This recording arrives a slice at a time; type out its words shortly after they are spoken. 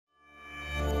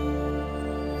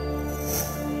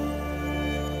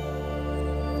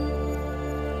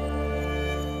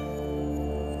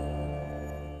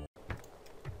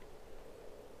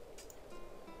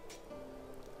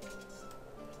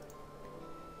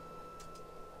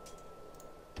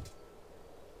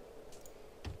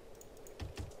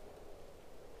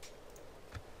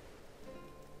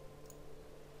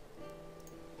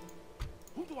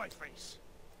face.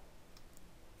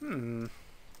 Hmm.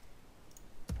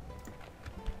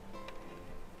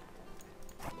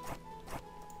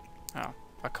 Oh,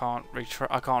 I can't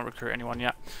recruit anyone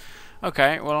yet.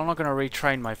 Okay, well I'm not going to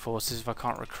retrain my forces if I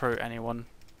can't recruit anyone.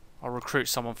 I'll recruit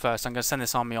someone first. I'm going to send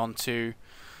this army on to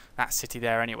that city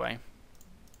there anyway.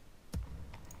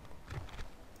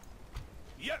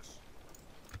 Yes.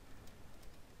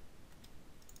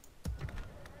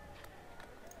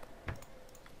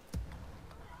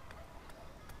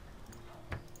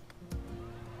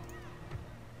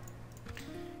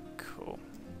 Cool.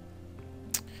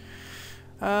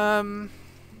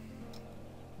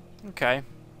 Okay.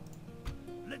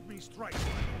 Let me strike.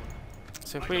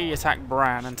 So if we attack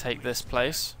Bran and take this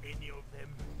place, Any of them?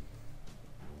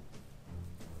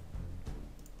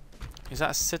 is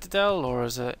that a citadel or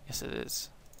is it? Yes, it is.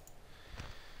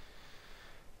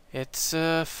 It's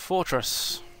a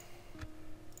fortress.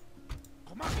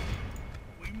 Come on.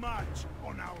 We march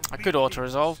on our I could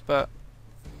auto-resolve, but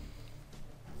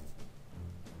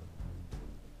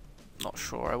not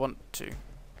sure I want to. So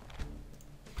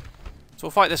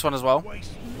we'll fight this one as well.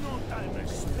 Waste no time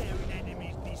sparing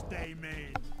enemies this day,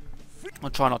 man. I'll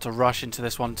try not to rush into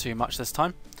this one too much this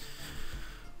time.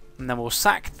 And then we'll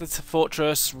sack the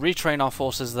fortress, retrain our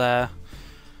forces there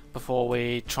before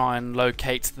we try and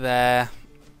locate their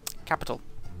capital,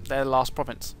 their last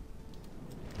province.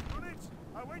 Units,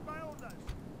 await my orders.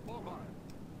 Mobile.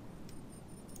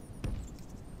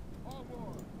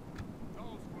 Onward.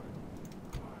 Northward.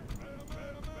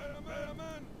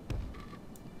 Man.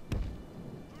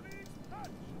 Units, touch.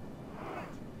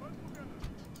 Right, together.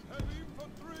 Heavy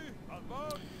infantry.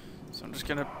 About. So I'm just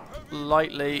going to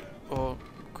lightly or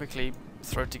quickly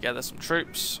throw together some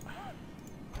troops.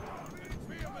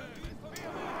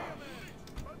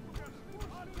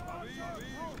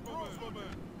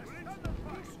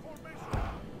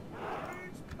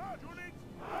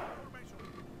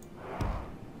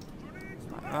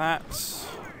 Like that.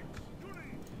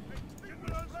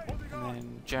 And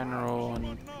then general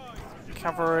and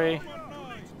cavalry.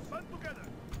 Like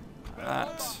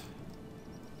that.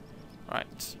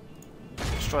 Right.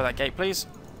 Destroy that gate, please.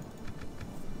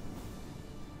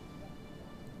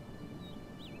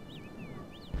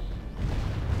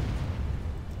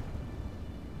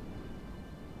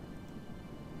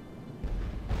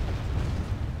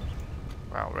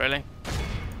 Wow, really?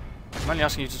 I'm only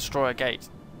asking you to destroy a gate.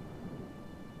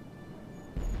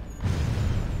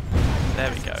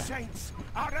 There we go. Saints,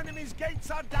 our enemy's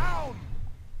gates are down.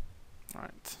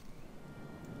 Right.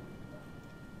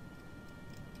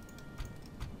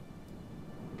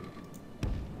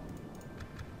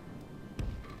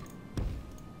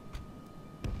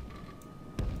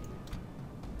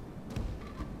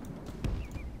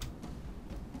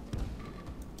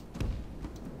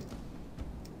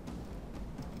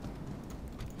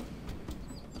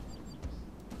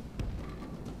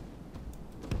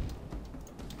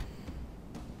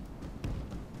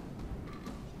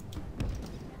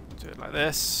 Do it like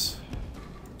this.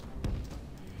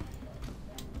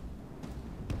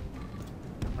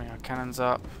 Bring our cannons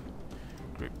up.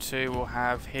 Group 2 we'll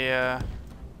have here.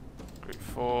 Group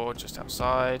 4 just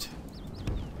outside.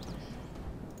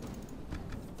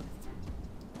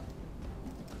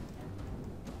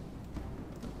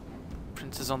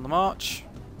 Prince is on the march.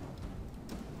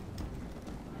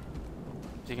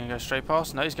 Is he going to go straight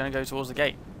past? No, he's going to go towards the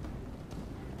gate.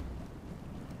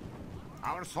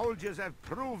 Our soldiers have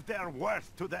proved their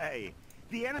worth today.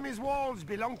 The enemy's walls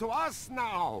belong to us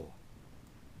now.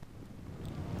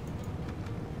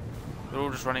 They're all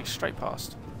just running straight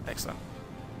past. Excellent.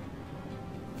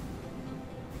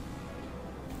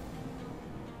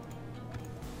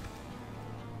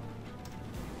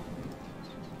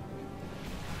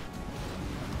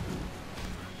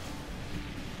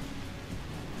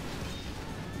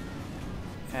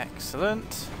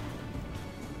 Excellent.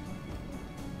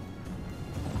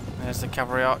 There's the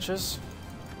cavalry archers.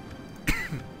 So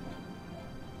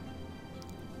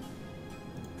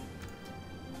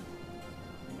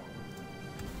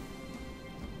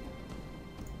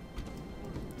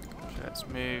let's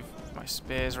move my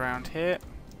spears around here.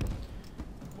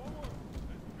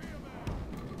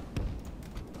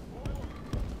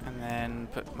 And then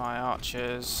put my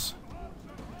archers...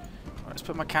 Let's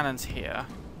put my cannons here.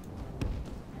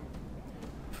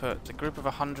 Put a group of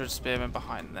 100 spearmen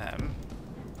behind them.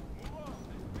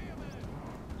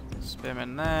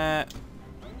 Spearmen there.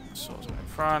 Swordsman in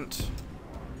front.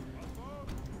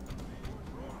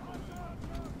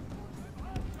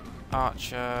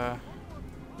 Archer.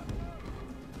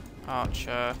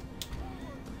 Archer.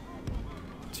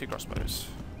 2 crossbows.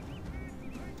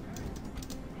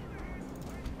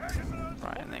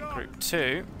 Right, and then group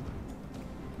 2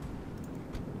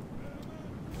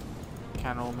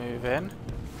 can all move in.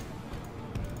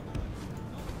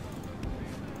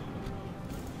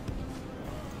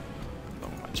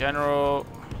 Got my general.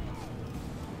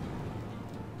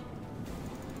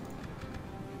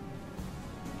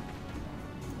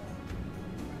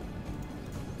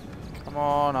 Come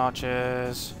on,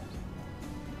 archers.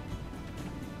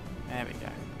 There we go.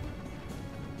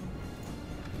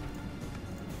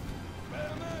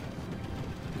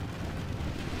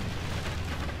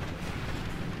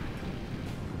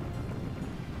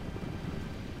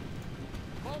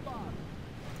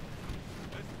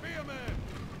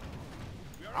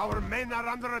 Our men are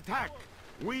under attack.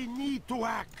 We need to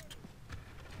act.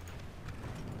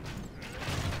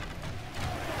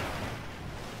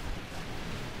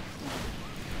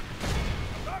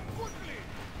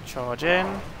 Charge in.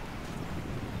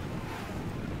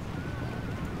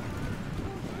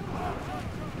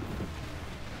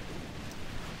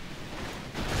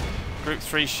 Group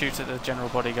 3 shoot at the general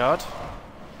bodyguard.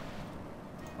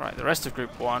 Right, the rest of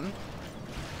group 1.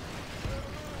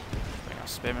 Bring our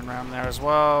spearmen round there as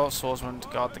well. Swordsmen to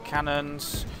guard the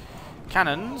cannons.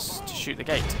 Cannons to shoot the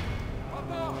gate.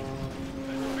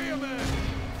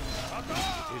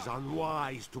 It is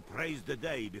unwise to praise the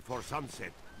day before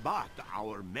sunset, but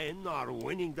our men are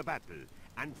winning the battle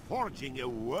and forging a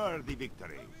worthy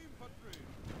victory.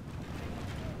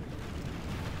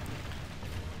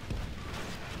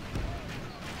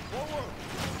 Forward!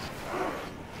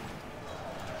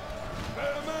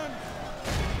 Spearmen!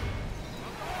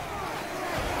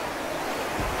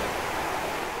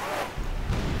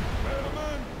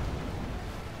 Spearmen!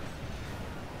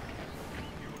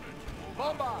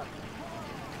 Bombard!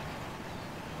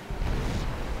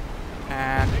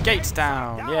 And gates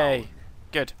down. Yay.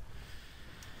 Good.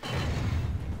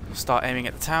 Start aiming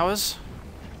at the towers.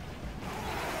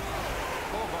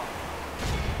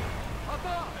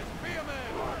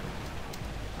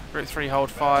 Group 3 hold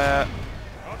fire.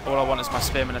 All I want is my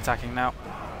spearmen attacking now.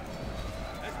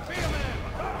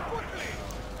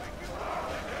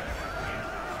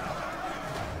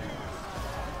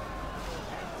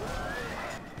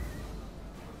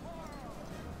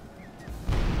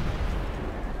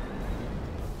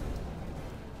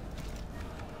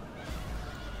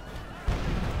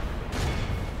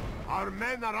 Our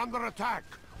men are under attack.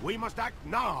 We must act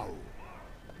now.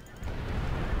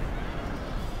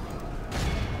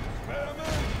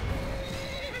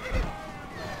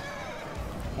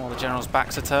 All the generals'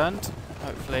 backs are turned.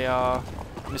 Hopefully our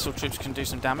missile troops can do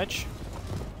some damage.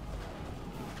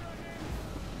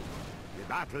 The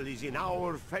battle is in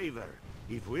our favor.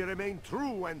 If we remain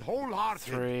true and wholehearted,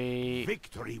 3,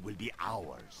 victory will be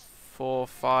ours. 4,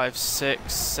 5,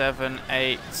 6, 7,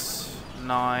 8,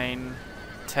 9,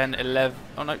 10, 11.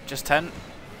 Oh no, just 10.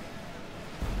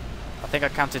 I think I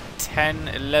counted 10,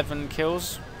 11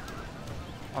 kills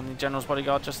on the general's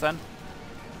bodyguard just then.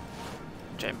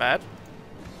 Which ain't bad.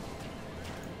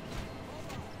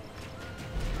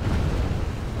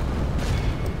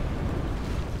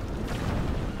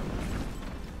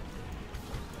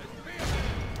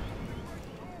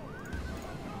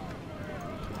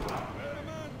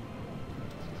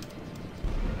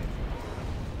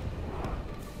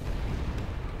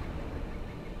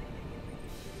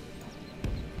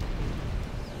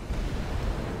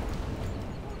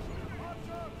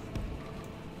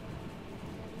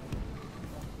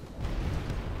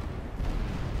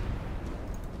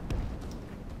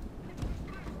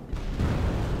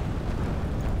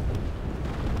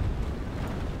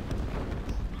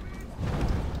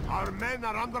 Our men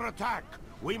are under attack.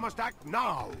 We must act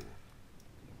now.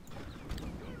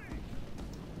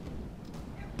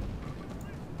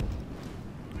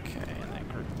 Okay, and then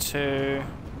group 2.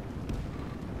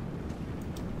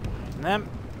 And them.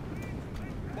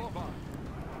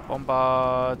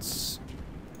 Bombards.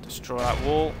 Destroy that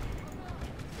wall.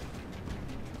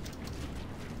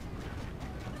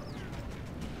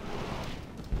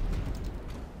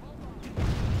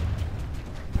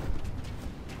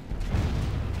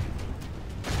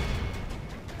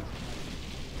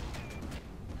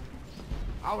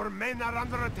 Our men are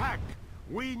under attack.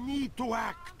 We need to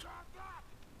act.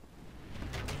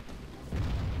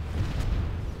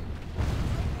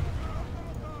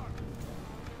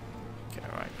 Okay,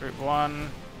 right, group 1.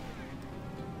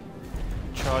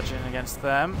 Charge in against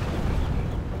them.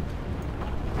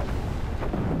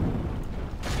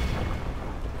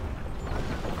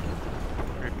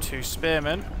 Group 2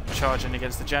 spearmen. Charge in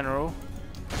against the general.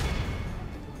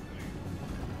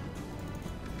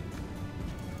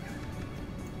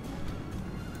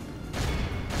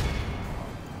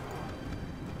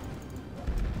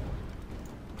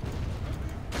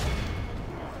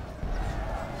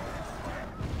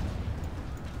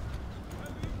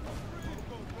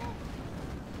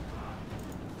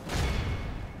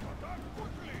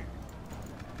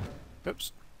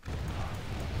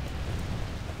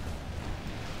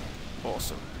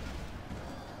 Awesome.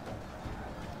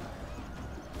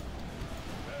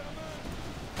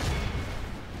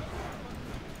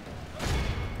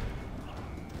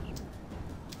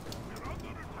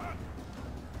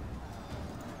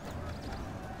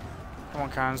 Come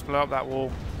on, cannons, blow up that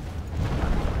wall.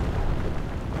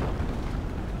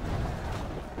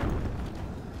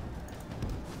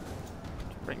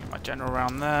 Bring my general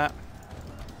around there.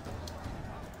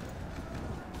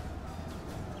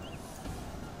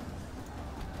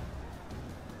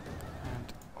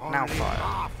 And now Only fire.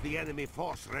 half the enemy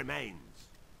force remains.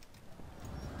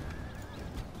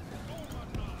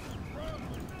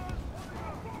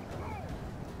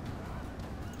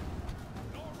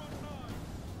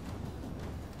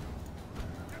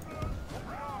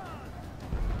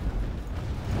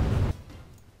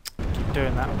 Keep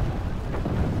doing that.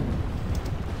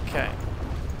 Okay.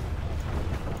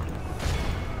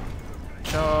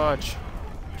 Charge.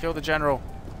 Kill the general.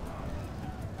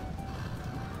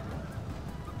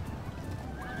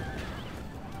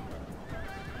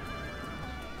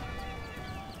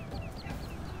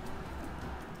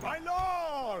 My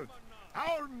lord!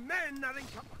 Our men are in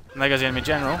command. And there goes the enemy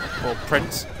general, or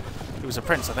prince. He was a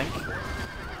prince, I think.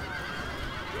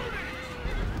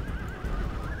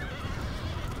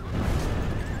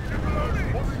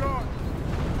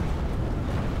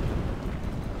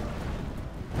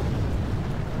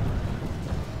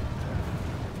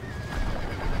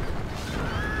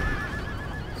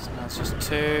 So now it's just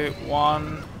 2,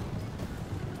 1.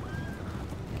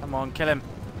 Come on, kill him.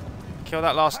 Kill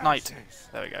that last knight.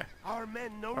 There we go. Our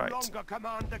men no Right. longer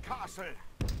command the castle.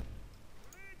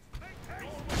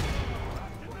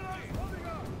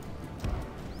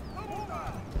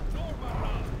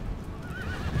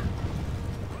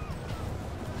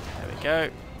 There we go.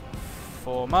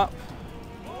 Form up.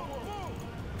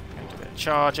 Going to do a bit of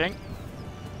charging.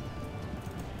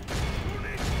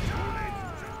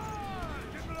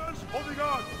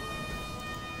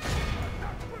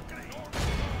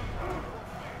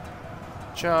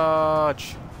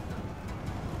 Charge.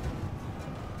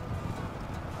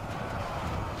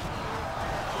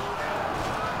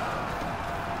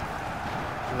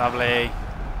 Lovely.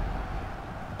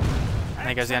 And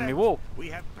there goes the enemy wall. We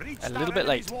have breached A little bit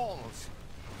late. walls.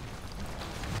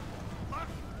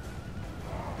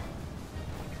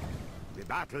 The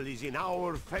battle is in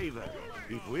our favor.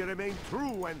 If we remain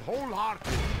true and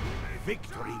wholehearted,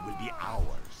 victory will be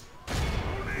ours.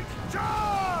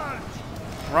 Charge!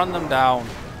 Run them down.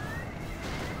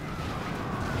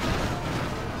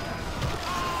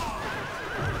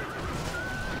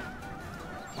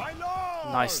 My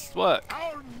lord! Nice work.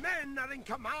 Our men are in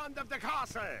command of the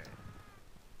castle.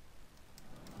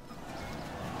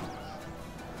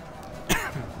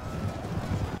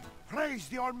 Praise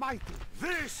the Almighty.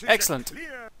 This is Excellent. a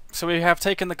clear... So we have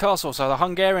taken the castle, so the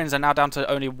Hungarians are now down to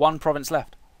only 1 province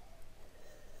left.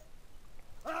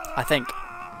 I think.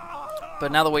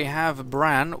 But now that we have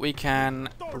Bran, we can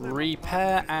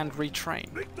repair and retrain.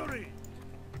 Victory!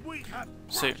 We have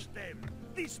Soon. crushed them.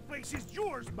 This place is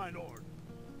yours, my lord.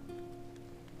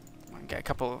 I can get a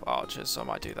couple of archers, so I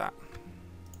might do that.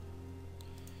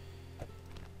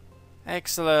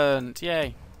 Excellent!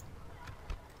 Yay!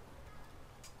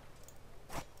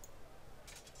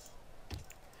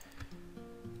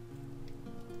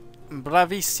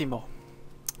 Bravissimo.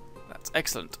 That's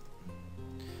excellent.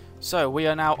 So we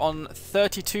are now on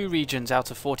 32 regions out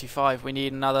of 45. We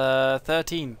need another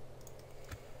 13.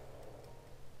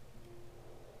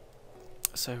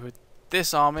 So with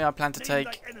this army I plan to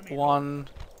take 1,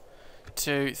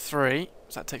 2, 3.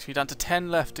 So that takes me down to 10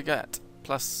 left to get,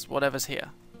 plus whatever's here.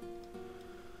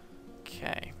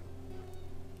 Okay.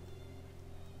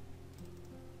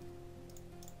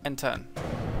 End turn.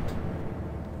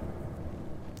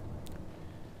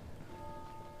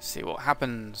 See what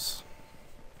happens.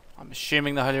 I'm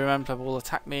assuming the Holy Roman will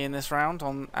attack me in this round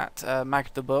at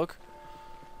Magdeburg.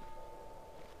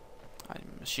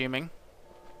 I'm assuming.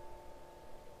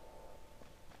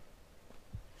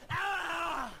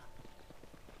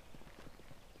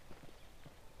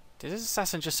 Did his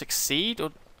assassin just succeed,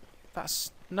 or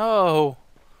that's no?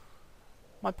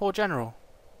 My poor general.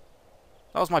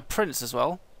 That was my prince as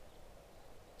well.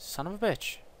 Son of a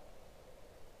bitch.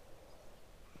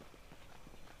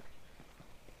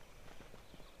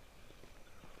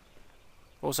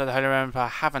 Also, the Holy Roman Empire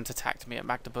haven't attacked me at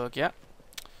Magdeburg yet,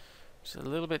 which is a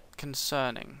little bit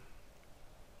concerning.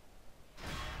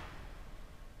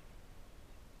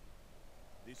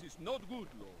 This is not good,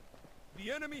 Lord.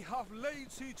 The enemy have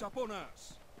laid siege upon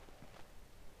us.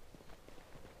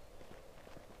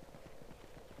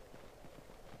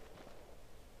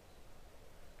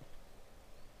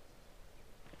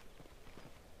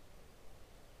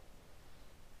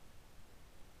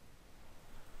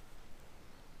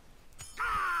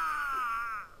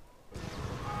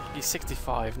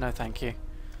 P.65, no thank you.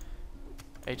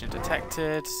 Agent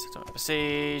detected, don't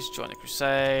besiege, join the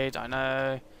crusade, I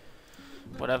know.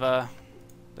 Whatever.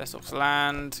 Let's talk to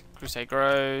land, crusade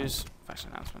grows,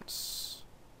 faction announcements.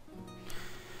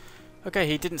 Okay,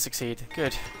 he didn't succeed,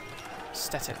 good.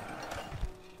 Stettin.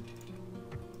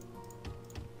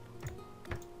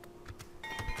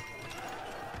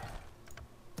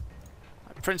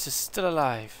 My prince is still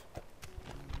alive.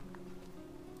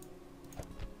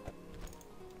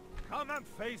 Come and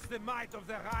face the might of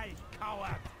the Reich,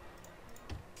 coward!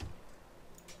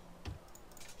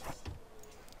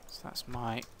 So that's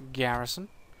my garrison.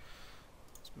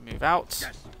 Let's move out.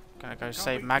 Yes. Gonna go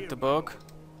save Magdeburg.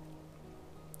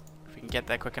 If we can get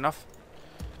there quick enough.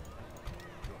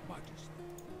 Your Majesty.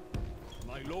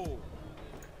 My lord.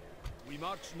 We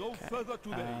march no further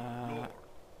today, lord.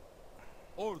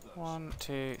 Orders. 1,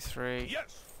 2, 3,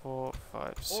 Yes. 4,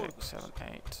 5, 6, Orders. 7,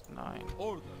 8, 9,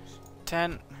 Orders.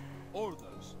 10.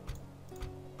 Orders.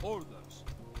 Orders.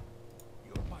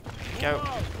 Your Majesty. Go. Move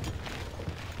out.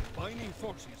 Binding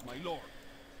forces, my lord.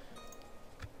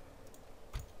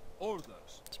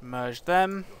 Orders. Let's merge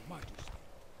them. Your Majesty.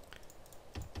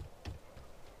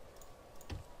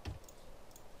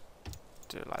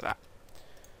 Do it like that.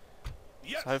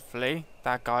 Yes. So hopefully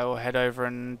that guy will head over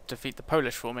and defeat the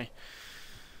Polish for me.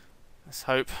 Let's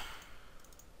hope.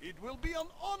 It will be an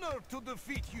honor to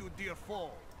defeat you, dear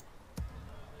foe.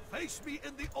 Face me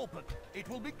in the open. It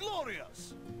will be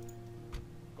glorious.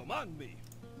 Command me.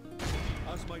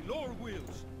 As my lord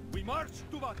wills, we march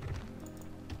to battle.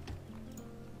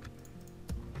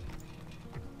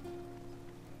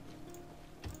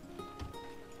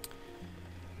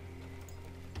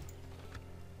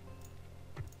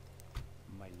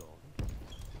 My lord.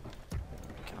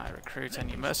 Can I recruit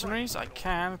any mercenaries? I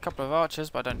can. A couple of archers,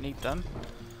 but I don't need them.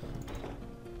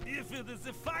 If it is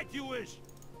the fight you wish,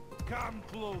 come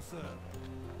closer.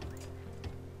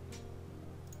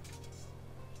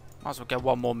 Might as well get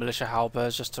one more militia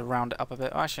halberds just to round it up a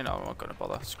bit. Actually, no, I'm not going to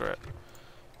bother. Screw it.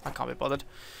 I can't be bothered.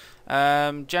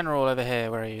 General over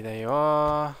here, where are you? There you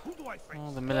are. Who do I face?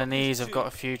 Oh, the Milanese have got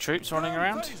a few troops running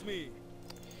around, Praise me.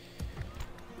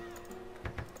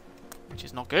 which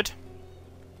is not good.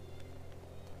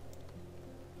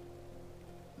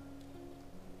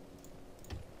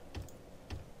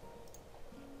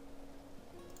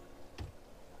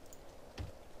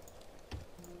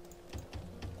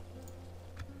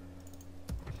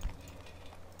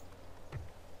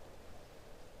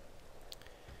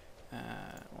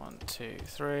 One, two,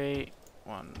 three.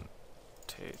 1,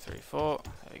 2, 3, 4.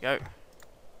 There we go.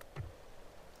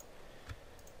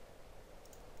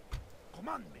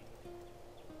 Command me.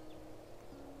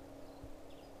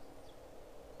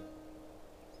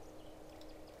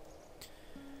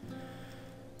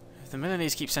 If the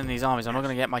Milanese keep sending these armies, I'm not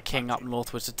going to get my king up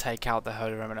northwards to take out the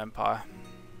Holy Roman Empire.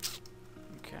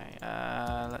 Okay,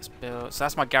 let's build. So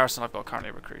that's my garrison I've got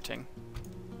currently recruiting.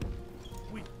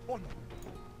 With honor.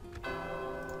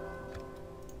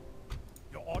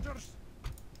 Your orders?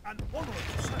 An honor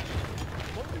to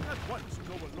serve. Moving at once,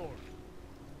 noble lord.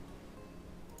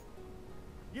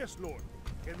 Yes, lord.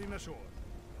 Heading ashore.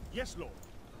 Yes, lord.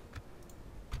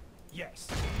 Yes.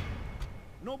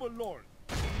 Noble lord.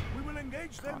 We will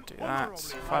engage them Can't do that. honorably.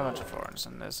 500 foreigners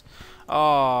and there's.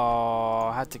 Oh,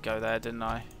 I had to go there, didn't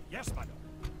I? Yes, my lord.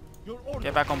 Your order.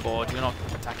 Get back on board. You're not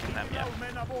attacking them yet. All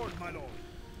men aboard, my lord.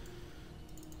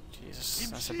 Jesus,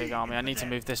 that's a big army. I need to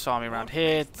move this army around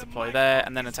here, deploy there,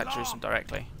 and then attack Jerusalem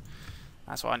directly.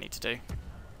 That's what I need to do.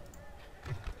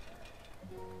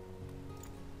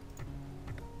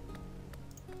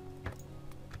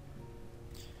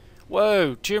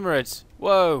 Whoa, Tumorids!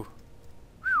 Whoa!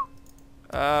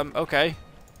 Okay.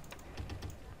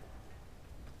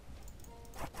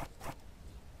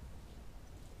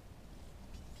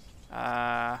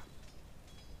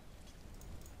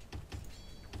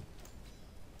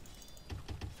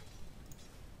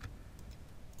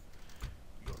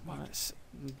 Let's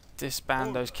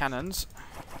disband those cannons.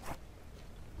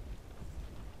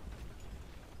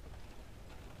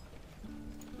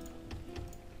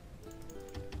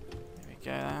 There we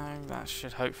go. That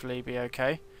should hopefully be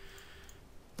okay.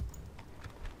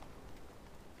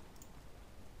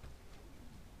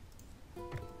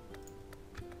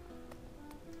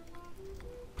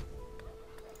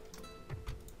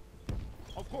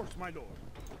 Of course, my lord.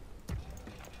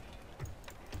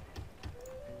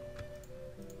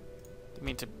 Didn't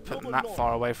mean to put them that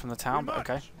far away from the town, but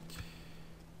okay.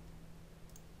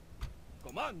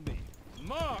 Command me.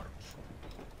 March.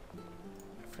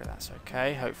 Hopefully that's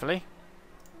okay, hopefully.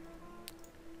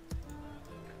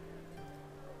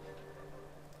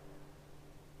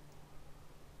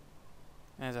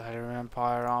 There's a Holy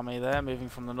Empire army there, moving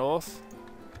from the north.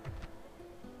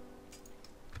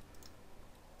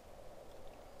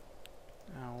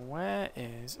 Now, where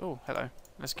is... Oh, hello.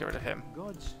 Let's get rid of him.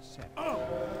 God's sake.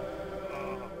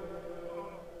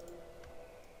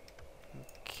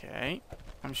 Okay.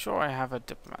 I'm sure I have a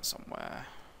diplomat somewhere.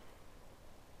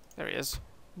 There he is.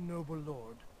 Noble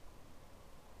lord.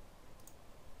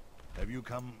 Have you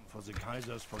come for the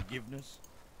Kaiser's forgiveness?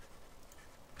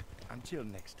 Until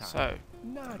next time. So,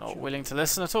 Not not you. willing to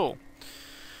listen at all.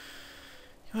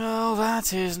 Well,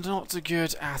 that is not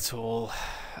good at all.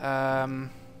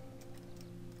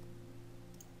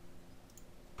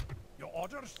 Your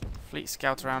orders? Fleet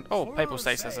scout around. Oh, Papal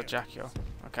States has a Jaccio.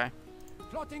 Okay.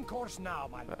 Plotting course now,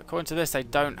 my But lord. according to this, they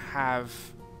don't have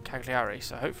Cagliari,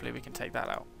 so hopefully we can take that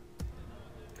out.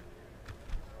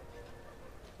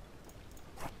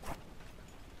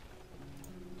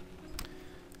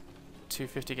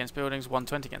 $250 against buildings,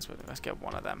 120 against buildings. Let's get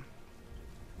one of them.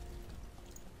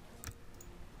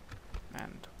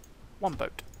 And one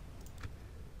boat.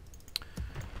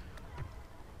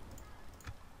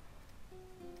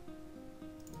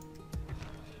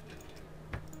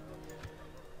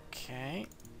 Okay.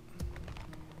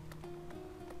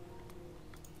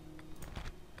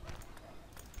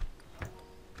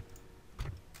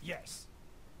 Yes.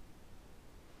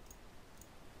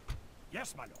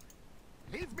 Yes, my lord.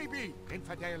 Leave me be,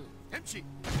 infidel. Empty.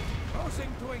 Closing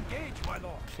to engage, my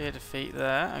lord. Clear defeat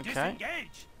there. Okay.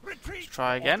 Disengage. Retreat. Let's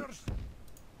try again. Orders.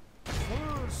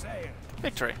 Full sail.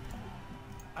 Victory.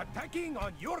 Attacking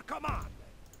on your command.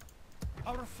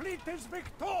 Our fleet is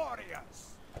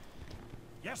victorious.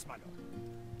 Yes, my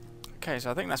lord. Okay,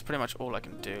 so I think that's pretty much all I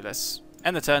can do. Let's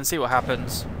end the turn, see what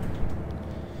happens.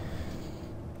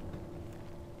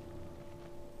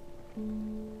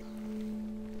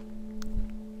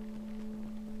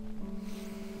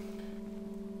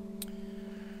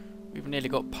 We've nearly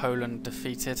got Poland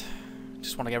defeated.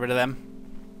 Just want to get rid of them.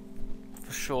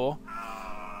 For sure.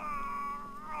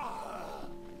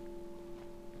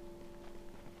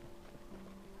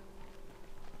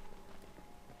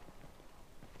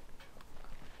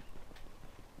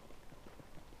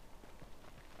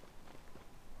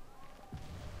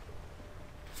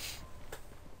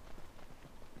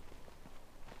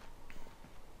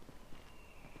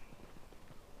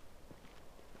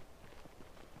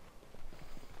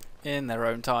 In their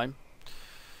own time.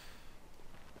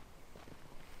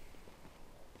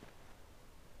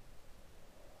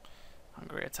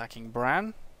 Hungary attacking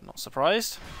Bran. Not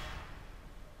surprised.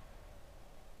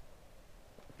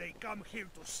 They come here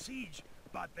to siege,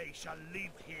 but they shall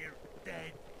leave here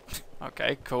dead.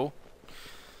 Okay, cool.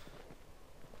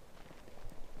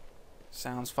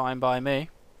 Sounds fine by me.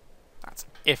 That's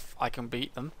if I can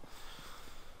beat them.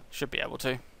 Should be able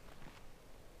to.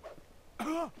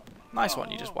 Nice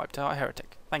one, you just wiped out a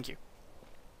heretic. Thank you.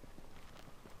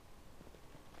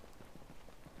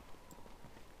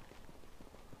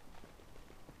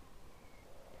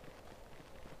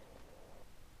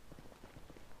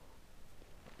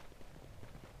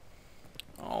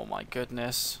 Oh my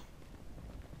goodness.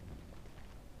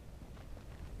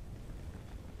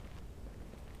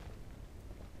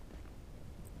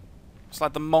 It's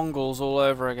like the Mongols all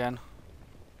over again.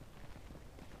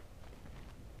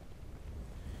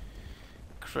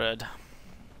 Crud.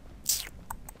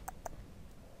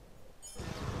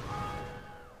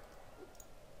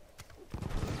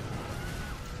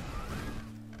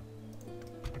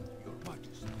 Your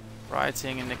Majesty.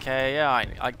 Rioting in Nicaea, yeah,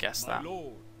 I guess My that.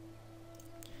 lord.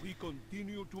 We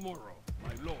continue tomorrow,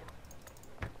 my lord.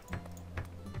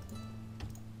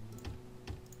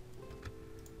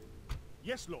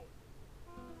 Yes, lord.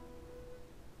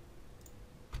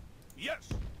 Yes.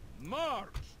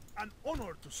 March. An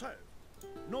honor to serve.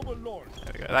 Noble lord.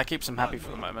 There we go. That keeps them happy for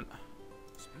the moment.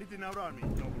 Splitting our army,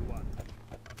 noble one.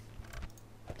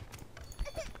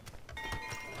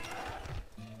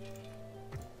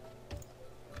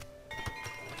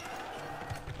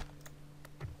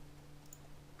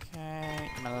 Okay,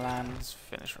 Milan's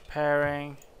finished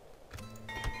repairing.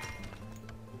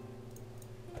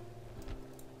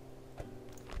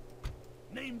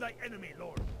 Name thy enemy,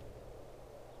 lord.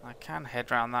 I can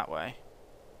head round that way.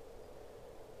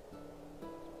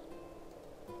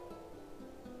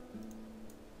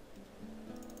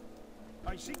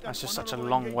 I seek an That's just such a honorable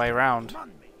long way round.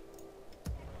 Command me.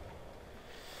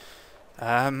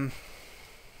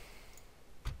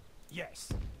 Yes.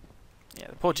 Yeah,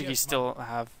 the Portuguese Yes, still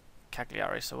have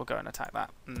Cagliari, so we'll go and attack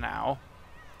that now.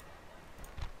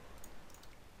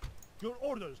 Your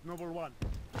orders, noble one.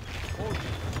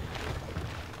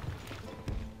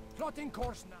 Plotting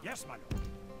course now. Yes, my lord.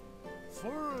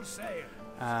 Full sail.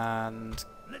 And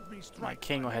Let me my strike.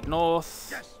 king will head north,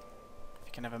 Yes. if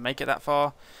he can ever make it that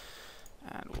far.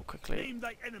 And we'll quickly Name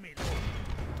thy enemy, Lord.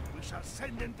 We shall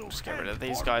send them to just get rid hell of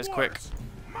these or guys quick. worse.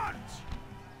 March.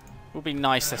 We'll be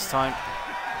nice this time.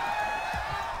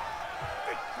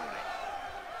 Victory.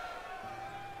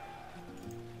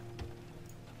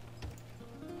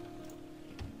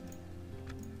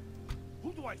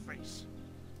 Who do I face?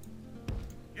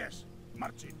 Yes,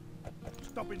 marching.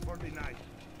 Stopping for the night.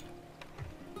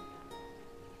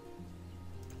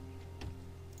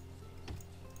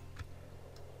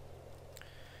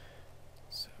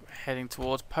 So we're heading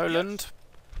towards Poland.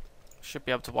 Should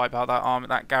be able to wipe out that arm,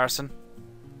 that garrison.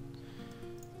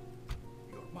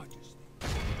 Your Majesty.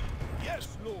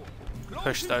 Yes, Lord.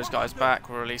 Push those guys back.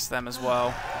 We'll release them as well.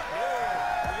 We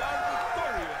are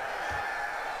victorious.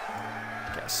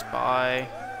 Get a spy.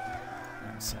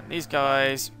 And send these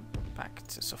guys back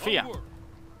to Sofia. Onward.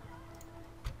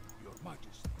 Your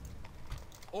Majesty.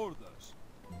 Orders.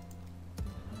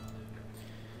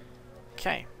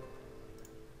 Okay.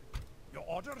 Your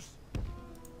orders?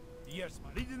 Yes,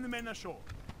 my leading the men ashore.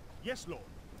 Yes, Lord.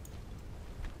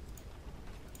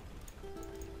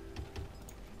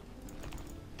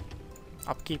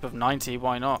 Upkeep of 90,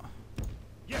 why not?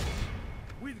 Yes.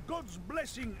 With God's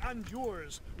blessing and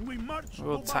yours, we march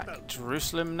We'll to battle. attack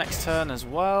Jerusalem next turn as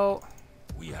well.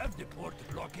 We have the port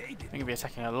blockaded. We're going to be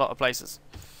attacking a lot of places.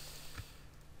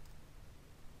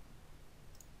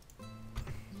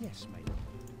 Yes, my lord.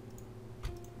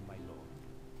 My lord.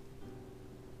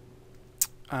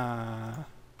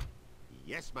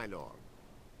 Yes, my lord.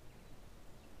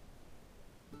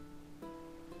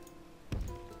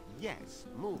 Yes,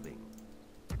 moving.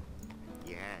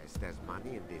 Yes, there's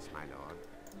money in this, my lord.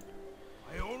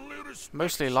 I only respect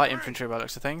Mostly light strength. infantry by the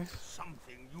looks of things.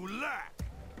 Something you lack.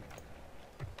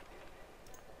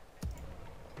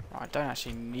 I don't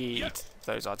actually need Yes.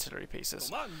 those artillery pieces.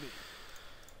 Command me.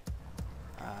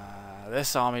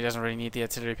 This army doesn't really need the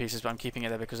artillery pieces, but I'm keeping it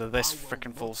there because of this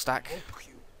frickin' full stack. Provoke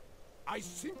you. I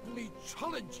simply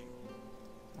challenge you.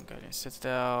 Mongolian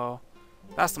citadel.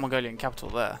 That's the Mongolian capital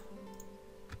there.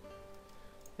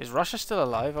 Is Russia still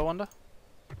alive, I wonder?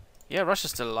 Yeah,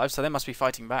 Russia's still alive, so they must be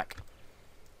fighting back.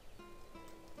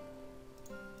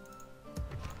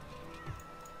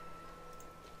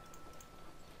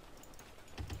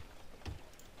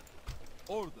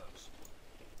 Orders.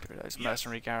 Get rid of those Yes.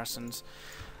 mercenary garrisons.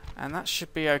 And that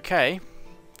should be okay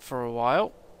for a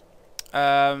while.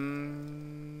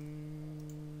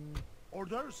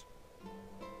 Orders.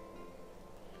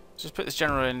 Just put this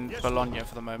general in Yes, Bologna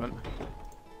for the moment.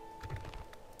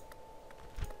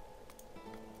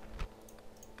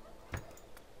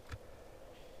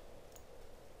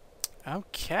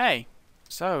 Okay,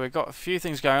 so we've got a few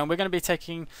things going on. We're going to be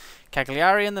taking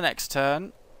Cagliari in the next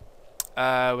turn.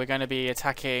 We're going to be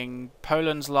attacking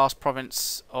Poland's last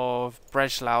province of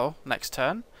Breslau next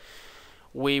turn.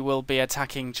 We will be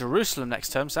attacking Jerusalem next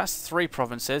turn, so that's 3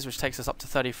 provinces, which takes us up to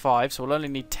 35, so we'll only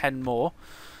need 10 more.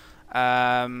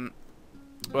 We're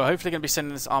hopefully going to be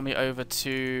sending this army over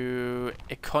to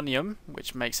Iconium,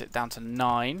 which makes it down to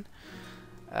 9.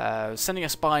 Sending a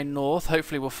spy north.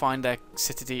 Hopefully we'll find a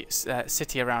city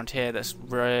around here that's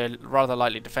rather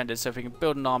lightly defended, so if we can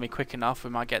build an army quick enough we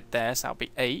might get there, so that'll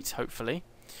be 8 hopefully.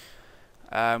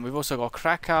 We've also got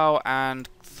Krakow and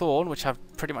Thorn, which have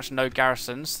pretty much no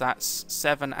garrisons. That's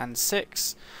 7 and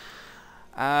 6.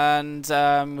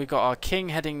 And we've got our king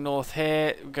heading north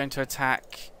here. We're going to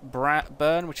attack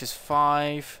Bern, which is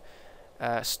 5.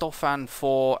 Stofan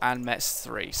 4 and Metz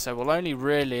 3. So we'll only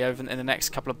really, over in the next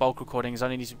couple of bulk recordings,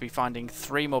 only need to be finding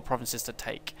 3 more provinces to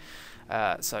take.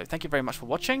 So thank you very much for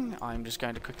watching. I'm just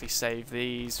going to quickly save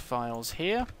these files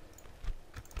here.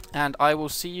 And I will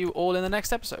see you all in the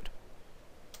next episode.